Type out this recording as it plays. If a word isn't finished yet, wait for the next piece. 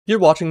you're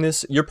watching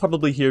this, you're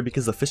probably here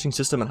because the fishing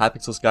system in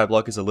Hypixel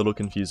Skyblock is a little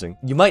confusing.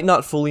 You might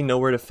not fully know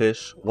where to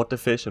fish,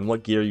 and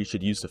what gear you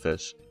should use to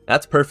fish.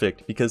 That's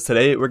perfect, because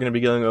today we're going to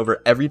be going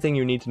over everything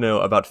you need to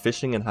know about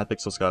fishing in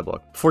Hypixel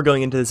Skyblock. Before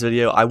going into this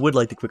video, I would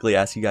like to quickly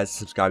ask you guys to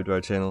subscribe to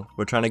our channel.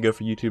 We're trying to go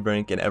for YouTube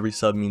rank, and every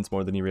sub means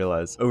more than you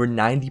realize. Over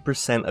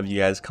 90% of you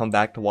guys come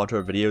back to watch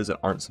our videos and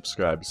aren't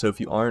subscribed, so if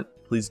you aren't,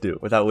 please do.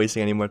 Without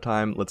wasting any more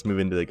time, let's move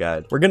into the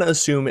guide. We're gonna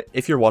assume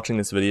if you're watching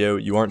this video,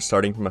 you aren't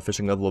starting from a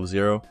fishing level of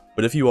 0,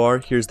 but if you are,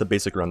 here's the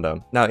basic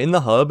rundown. Now in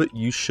the hub,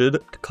 you should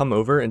come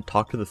over and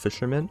talk to the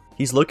fisherman.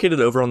 He's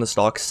located over on the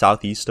stalk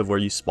southeast of where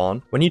you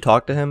spawn. When you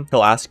talk to him,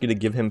 he'll ask you to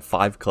give him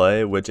 5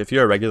 clay, which if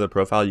you're a regular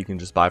profile, you can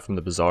just buy from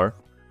the bazaar.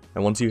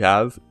 And once you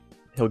have,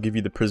 he'll give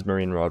you the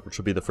prismarine rod, which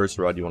will be the first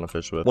rod you want to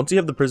fish with. Once you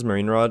have the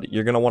prismarine rod,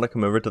 you're going to want to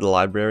come over to the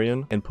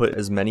librarian and put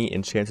as many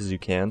enchants as you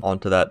can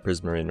onto that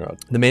prismarine rod.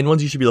 The main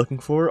ones you should be looking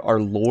for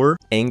are lure,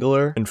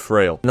 angler, and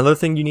frail. Another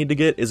thing you need to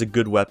get is a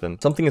good weapon.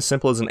 Something as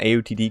simple as an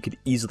AOTD could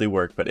easily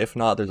work, but if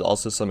not, there's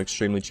also some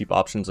extremely cheap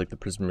options like the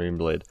prismarine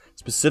blade,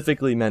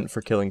 specifically meant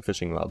for killing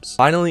fishing mobs.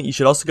 Finally, you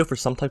should also go for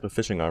some type of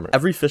fishing armor.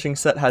 Every fishing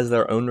set has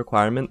their own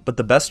requirement, but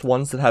the best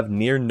ones that have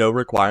near no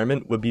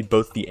requirement would be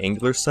both the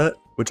angler set,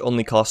 which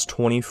only costs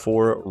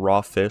 24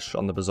 raw fish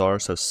on the bazaar,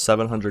 so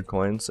 700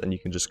 coins, and you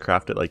can just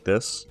craft it like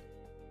this.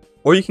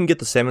 Or you can get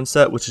the salmon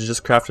set, which is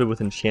just crafted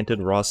with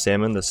enchanted raw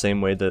salmon, the same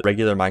way that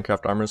regular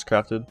Minecraft armor is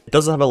crafted. It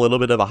does have a little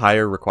bit of a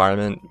higher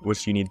requirement,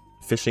 which you need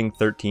fishing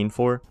 13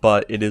 for,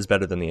 but it is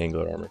better than the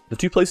angler armor. The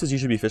two places you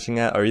should be fishing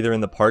at are either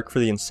in the park for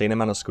the insane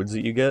amount of squids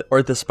that you get, or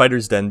at the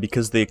spider's den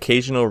because the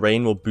occasional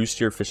rain will boost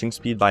your fishing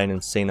speed by an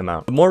insane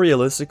amount. But more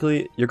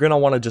realistically, you're going to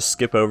want to just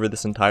skip over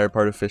this entire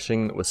part of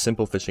fishing with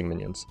simple fishing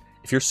minions.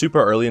 If you're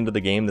super early into the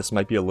game, this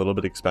might be a little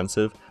bit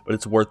expensive, but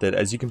it's worth it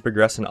as you can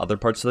progress in other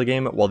parts of the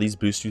game while these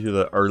boost you through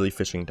the early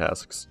fishing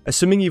tasks.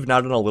 Assuming you've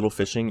now done a little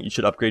fishing, you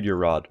should upgrade your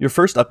rod. Your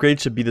first upgrade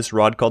should be this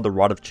rod called the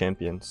Rod of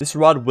Champions. This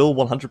rod will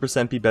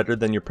 100% be better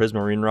than your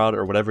prismarine rod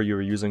or whatever you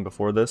were using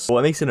before this. But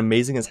what makes it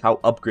amazing is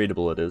how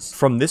upgradable it is.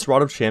 From this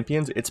Rod of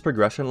Champions, its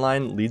progression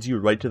line leads you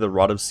right to the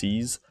Rod of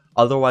Seas,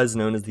 otherwise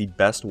known as the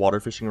best water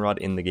fishing rod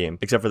in the game,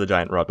 except for the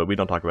giant rod, but we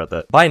don't talk about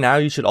that. By now,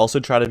 you should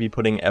also try to be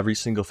putting every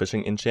single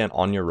fishing enchant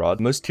on your rod.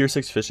 Most tier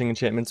 6 fishing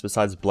enchantments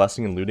besides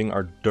blessing and looting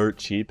are dirt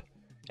cheap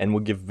and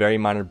will give very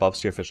minor buffs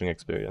to your fishing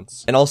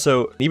experience. And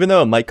also, even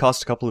though it might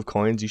cost a couple of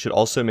coins, you should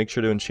also make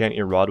sure to enchant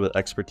your rod with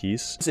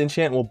expertise. This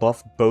enchant will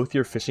buff both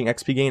your fishing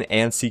XP gain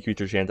and sea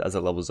creature chance as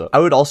it levels up. I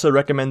would also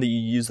recommend that you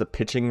use the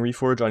pitching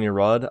reforge on your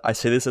rod. I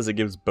say this as it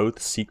gives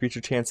both sea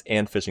creature chance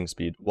and fishing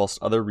speed,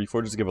 whilst other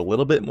reforges give a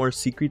little bit more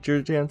sea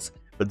creature chance,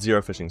 but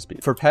 0 fishing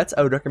speed. For pets,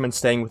 I would recommend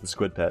staying with the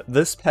squid pet.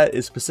 This pet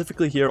is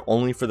specifically here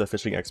only for the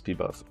fishing XP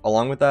buff.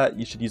 Along with that,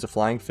 you should use a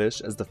flying fish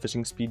as the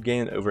fishing speed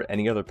gain over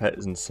any other pet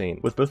is insane.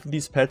 With both of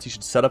these pets, you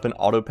should set up an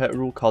auto pet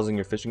rule causing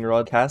your fishing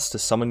rod cast to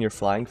summon your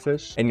flying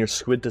fish and your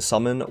squid to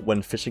summon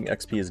when fishing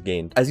XP is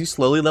gained. As you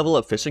slowly level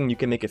up fishing, you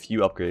can make a few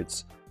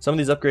upgrades. Some of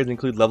these upgrades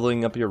include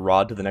leveling up your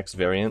rod to the next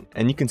variant,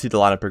 and you can see the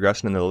line of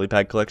progression in the lily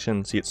pad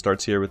collection. See, it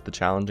starts here with the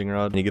challenging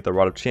rod, and you get the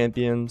Rod of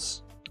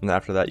Champions, and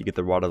after that you get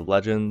the Rod of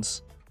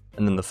Legends.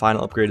 And then the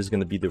final upgrade is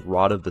going to be the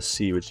Rod of the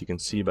Sea, which you can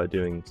see by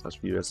doing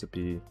 /view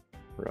recipe,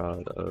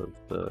 Rod of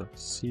the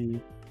Sea.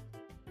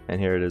 And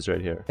here it is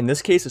right here. In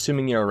this case,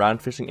 assuming you're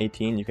around fishing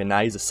 18, you can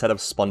now use a set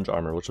of sponge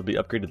armor, which will be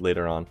upgraded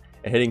later on.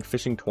 And hitting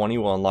fishing 20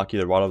 will unlock you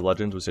the Rod of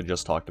Legends, which I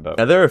just talked about.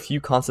 Now, there are a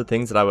few constant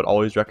things that I would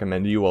always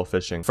recommend to you while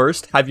fishing.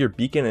 First, have your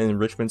beacon and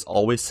enrichments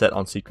always set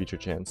on sea creature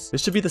chance.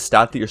 This should be the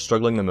stat that you're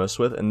struggling the most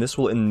with, and this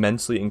will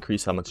immensely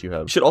increase how much you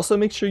have. You should also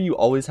make sure you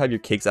always have your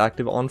cakes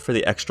active on for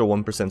the extra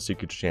 1% sea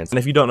creature chance. And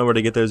if you don't know where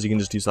to get those, you can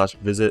just do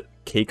 /visit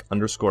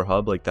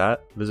cake_hub like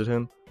that. Visit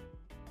him.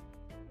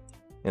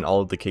 And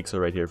all of the cakes are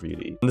right here for you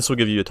to eat. And this will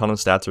give you a ton of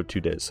stats for 2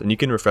 days. And you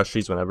can refresh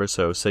these whenever,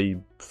 so say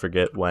you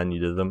forget when you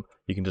did them,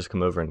 you can just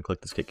come over and click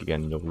this cake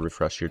again and you'll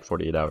refresh your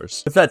 48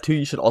 hours. With that too,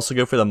 you should also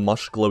go for the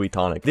Mush Glowy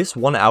Tonic. This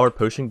 1 hour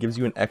potion gives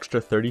you an extra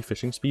 30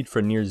 fishing speed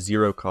for near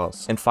 0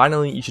 cost. And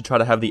finally, you should try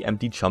to have the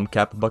empty chump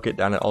cap bucket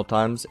down at all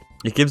times.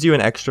 It gives you an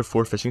extra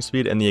 4 fishing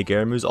speed, and the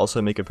Agaramus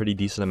also make a pretty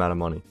decent amount of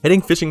money.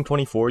 Hitting fishing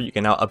 24, you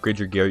can now upgrade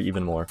your gear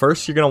even more.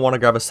 First, you're going to want to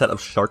grab a set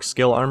of shark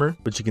scale armor,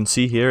 which you can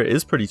see here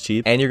is pretty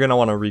cheap, and you're going to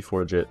want to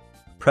reforge it.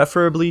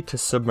 Preferably to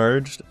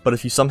submerged, but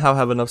if you somehow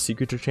have enough sea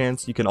creature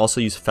chance, you can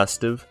also use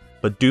festive,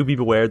 but do be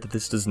aware that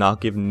this does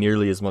not give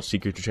nearly as much sea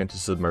creature chance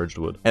as submerged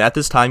would. And at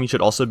this time, you should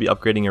also be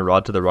upgrading your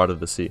rod to the Rod of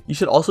the Sea. You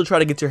should also try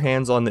to get your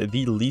hands on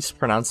the least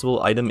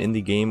pronounceable item in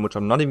the game, which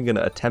I'm not even going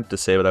to attempt to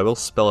say, but I will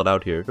spell it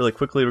out here. Really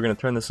quickly, we're going to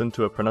turn this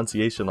into a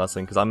pronunciation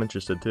lesson because I'm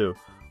interested too.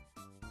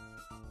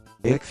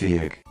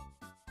 Ichthyik.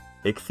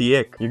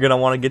 Ichthyik. You're gonna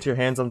want to get your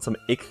hands on some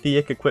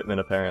Ichthyik equipment,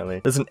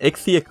 apparently. There's an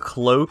Ichthyik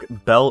cloak,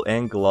 belt,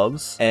 and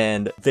gloves,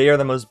 and they are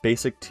the most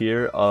basic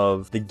tier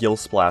of the Gill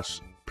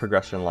Splash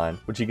progression line,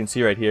 which you can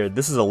see right here.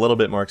 This is a little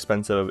bit more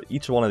expensive.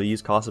 Each one of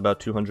these costs about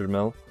 200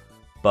 mil.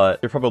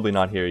 but they're probably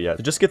not here yet.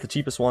 So just get the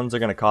cheapest ones. They're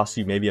going to cost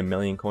you maybe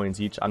 1,000,000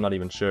 coins each. I'm not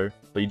even sure,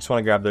 but you just want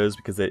to grab those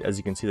because they, as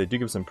you can see, they do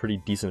give some pretty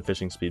decent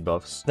fishing speed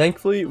buffs.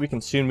 Thankfully, we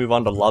can soon move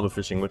on to lava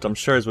fishing, which I'm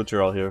sure is what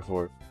you're all here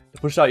for. To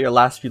push out your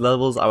last few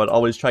levels, I would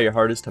always try your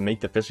hardest to make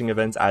the fishing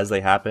events as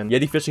they happen.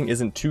 Yeti fishing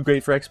isn't too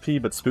great for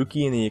XP, but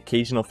Spooky and the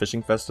occasional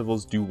fishing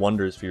festivals do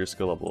wonders for your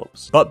skill level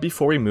ups. But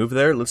before we move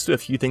there, let's do a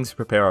few things to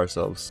prepare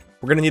ourselves.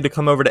 We're going to need to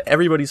come over to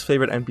everybody's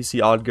favorite NPC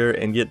Odger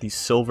and get the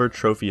Silver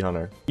Trophy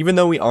Hunter. Even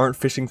though we aren't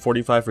fishing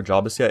 45 for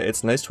Jabas yet,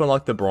 it's nice to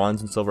unlock the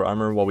bronze and silver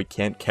armor while we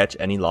can't catch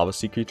any lava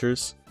sea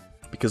creatures.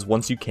 Because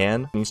once you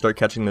can, and you start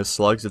catching those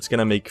slugs, it's going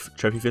to make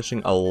trophy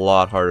fishing a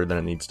lot harder than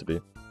it needs to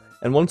be.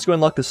 And once you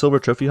unlock the Silver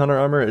Trophy Hunter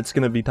armor, it's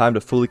going to be time to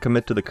fully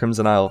commit to the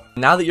Crimson Isle.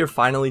 Now that you're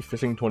finally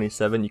fishing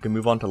 27, you can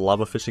move on to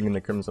lava fishing in the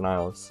Crimson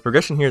Isles.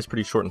 Progression here is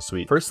pretty short and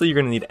sweet. Firstly, you're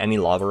going to need any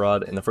lava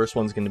rod, and the first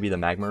one's going to be the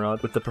magma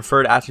rod, with the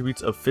preferred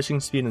attributes of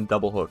fishing speed and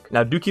double hook.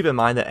 Now do keep in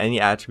mind that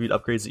any attribute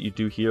upgrades that you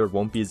do here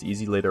won't be as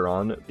easy later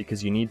on,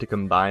 because you need to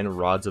combine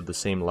rods of the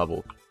same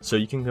level. So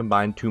you can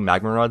combine 2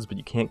 magma rods, but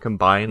you can't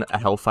combine a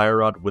Hellfire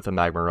Rod with a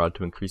magma rod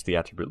to increase the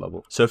attribute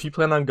level. So if you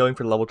plan on going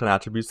for level 10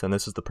 attributes, then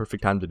this is the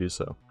perfect time to do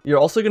so. You're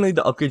also going to need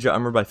to upgrade your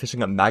armor by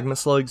fishing up magma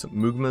slugs,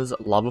 mugmas,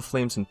 lava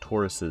flames, and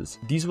tauruses.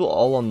 These will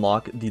all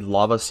unlock the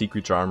lava sea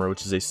creature armor,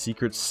 which is a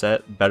secret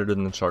set better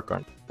than the shark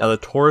armor. Now the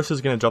Taurus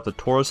is going to drop the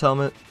Taurus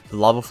helmet, the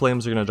lava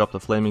flames are going to drop the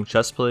flaming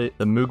chestplate,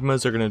 the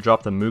mugmas are going to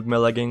drop the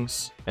mugma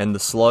leggings, and the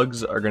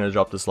slugs are going to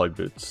drop the slug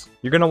boots.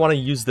 You're going to want to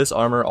use this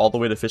armor all the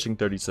way to fishing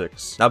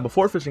 36. Now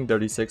before fishing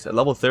 36, at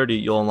level 30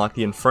 you'll unlock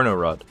the Inferno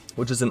Rod,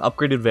 which is an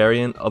upgraded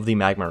variant of the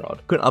Magma Rod.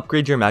 You can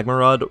upgrade your Magma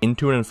Rod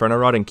into an Inferno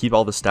Rod and keep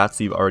all the stats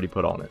that you've already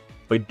put on it.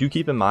 But do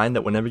keep in mind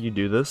that whenever you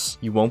do this,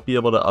 you won't be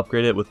able to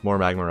upgrade it with more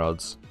magma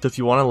rods. So if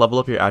you want to level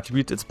up your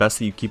attributes, it's best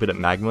that you keep it at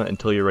magma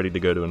until you're ready to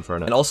go to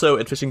Inferno. And also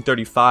at fishing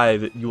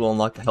 35, you will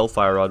unlock the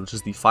Hellfire Rod, which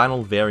is the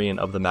final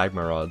variant of the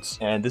magma rods.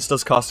 And this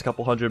does cost a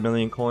couple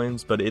 100,000,000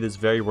 coins, but it is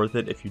very worth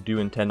it if you do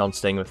intend on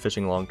staying with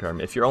fishing long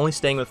term. If you're only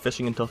staying with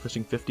fishing until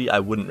fishing 50, I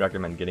wouldn't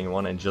recommend getting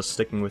one and just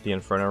sticking with the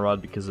Inferno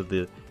Rod because of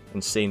the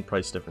insane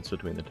price difference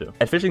between the two.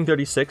 At fishing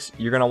 36,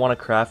 you're going to want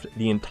to craft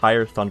the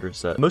entire Thunder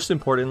set. Most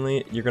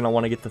importantly, you're going to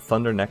want to get the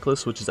Thunder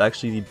Necklace, which is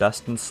actually the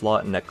best in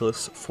slot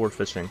necklace for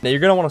fishing. Now you're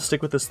going to want to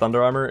stick with this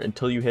Thunder Armor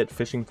until you hit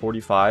fishing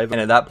 45,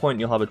 and at that point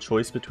you'll have a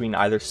choice between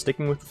either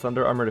sticking with the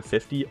Thunder Armor to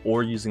 50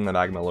 or using the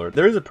Magma Lord.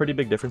 There is a pretty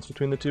big difference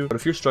between the two, but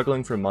if you're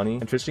struggling for money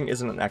and fishing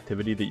isn't an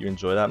activity that you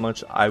enjoy that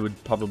much, I would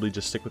probably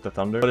just stick with the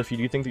Thunder. But if you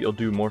do think that you'll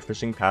do more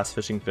fishing past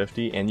fishing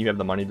 50 and you have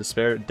the money to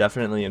spare,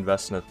 definitely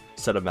invest in a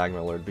set of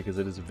Magma Lord because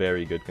it is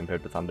very good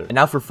compared to Thunder. And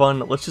now for fun,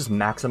 let's just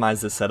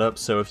maximize this setup.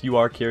 So if you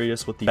are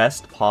curious what the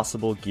best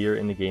possible gear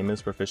in the game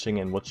is for fishing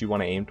and what you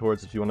want to aim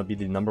towards, if you want to be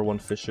the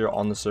 #1 fisher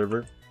on the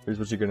server, here's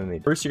what you're going to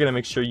need. First, you're going to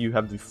make sure you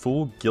have the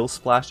full Gill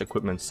Splash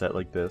equipment set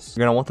like this.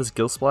 You're going to want this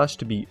Gill Splash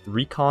to be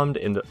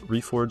recommed and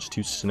reforged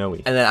to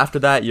Snowy. And then after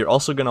that, you're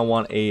also going to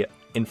want a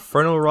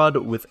Inferno Rod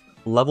with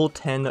level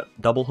 10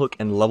 double hook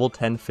and level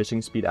 10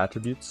 fishing speed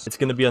attributes. It's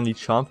going to be on the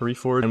Chomp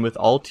Reforged and with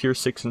all tier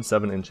 6 and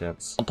 7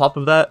 enchants. On top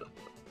of that,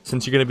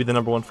 since you're going to be the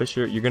 #1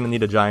 fisher, you're going to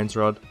need a Giant's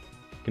Rod.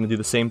 You're going to do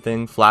the same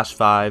thing, Flash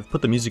 5,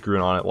 put the Music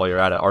Rune on it while you're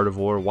at it, Art of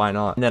War, why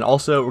not? And then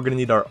also, we're going to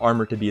need our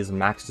armor to be as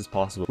maxed as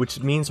possible, which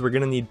means we're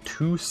going to need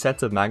 2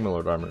 sets of Magma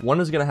Lord armor. One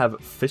is going to have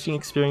Fishing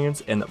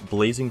Experience and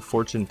Blazing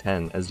Fortune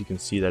 10. As you can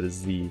see, that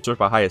is the sort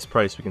by highest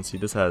price. We can see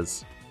this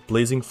has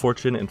Blazing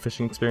Fortune and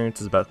Fishing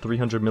Experience is about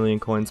 300,000,000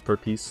 coins per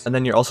piece. And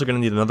then you're also going to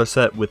need another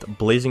set with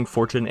Blazing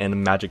Fortune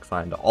and Magic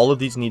Find. All of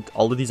these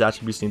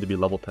attributes need to be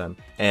level 10.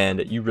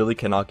 And you really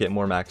cannot get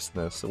more max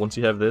than this. So once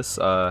you have this,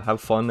 have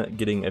fun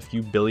getting a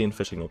few billion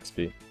fishing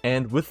XP.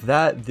 And with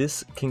that,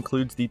 this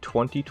concludes the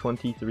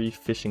 2023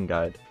 fishing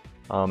guide.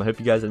 I hope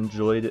you guys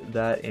enjoyed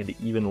that and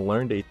even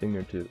learned a thing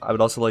or two. I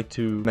would also like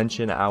to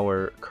mention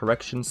our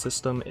correction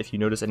system. If you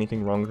notice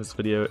anything wrong with this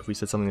video, if we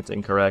said something that's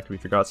incorrect, we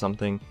forgot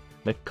something,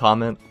 make a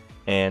comment.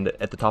 And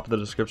at the top of the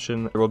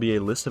description, there will be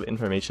a list of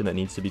information that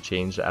needs to be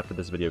changed after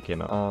this video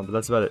came out. But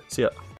that's about it. See ya.